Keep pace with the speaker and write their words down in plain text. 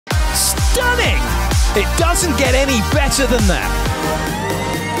Stunning! It doesn't get any better than that.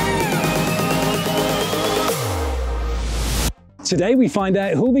 Today we find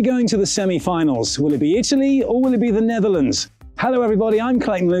out who'll be going to the semi-finals. Will it be Italy or will it be the Netherlands? Hello everybody, I'm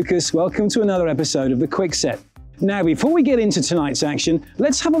Clayton Lucas. Welcome to another episode of The Quick Set. Now before we get into tonight's action,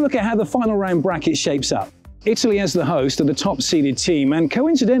 let's have a look at how the final round bracket shapes up. Italy as the host are the top seeded team and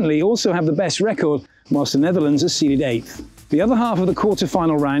coincidentally also have the best record, whilst the Netherlands are seeded 8th. The other half of the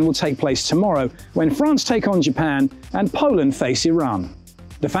quarter-final round will take place tomorrow when France take on Japan and Poland face Iran.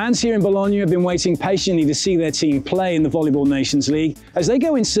 The fans here in Bologna have been waiting patiently to see their team play in the Volleyball Nations League as they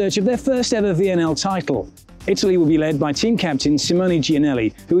go in search of their first ever VNL title. Italy will be led by team captain Simone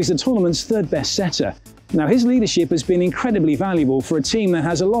Giannelli, who is the tournament's third best setter. Now his leadership has been incredibly valuable for a team that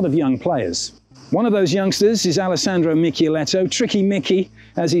has a lot of young players. One of those youngsters is Alessandro Michieletto, Tricky Mickey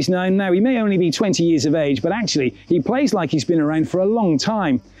as he's known. Now he may only be 20 years of age, but actually he plays like he's been around for a long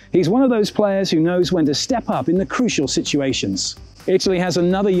time. He's one of those players who knows when to step up in the crucial situations. Italy has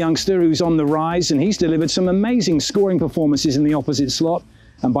another youngster who's on the rise and he's delivered some amazing scoring performances in the opposite slot.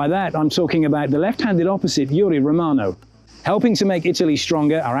 And by that, I'm talking about the left-handed opposite, Yuri Romano. Helping to make Italy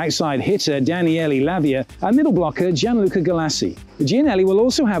stronger are outside hitter Daniele Lavia and middle blocker Gianluca Galassi. Giannelli will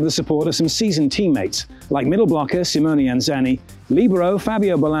also have the support of some seasoned teammates, like middle blocker Simone Anzani, libero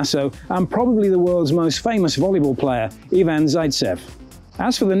Fabio Balasso, and probably the world's most famous volleyball player, Ivan Zaitsev.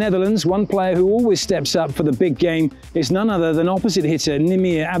 As for the Netherlands, one player who always steps up for the big game is none other than opposite hitter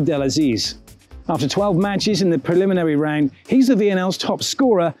Nimir Abdelaziz. After 12 matches in the preliminary round, he's the VNL's top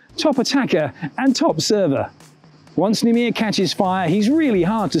scorer, top attacker, and top server. Once Nimir catches fire, he's really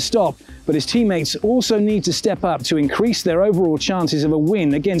hard to stop, but his teammates also need to step up to increase their overall chances of a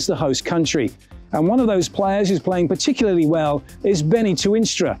win against the host country. And one of those players who's playing particularly well is Benny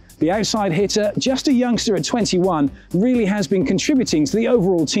Tuinstra. The outside hitter, just a youngster at 21, really has been contributing to the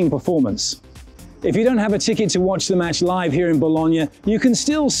overall team performance. If you don't have a ticket to watch the match live here in Bologna, you can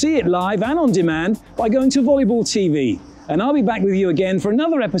still see it live and on demand by going to Volleyball TV. And I'll be back with you again for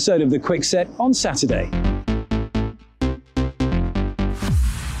another episode of The Quick Set on Saturday.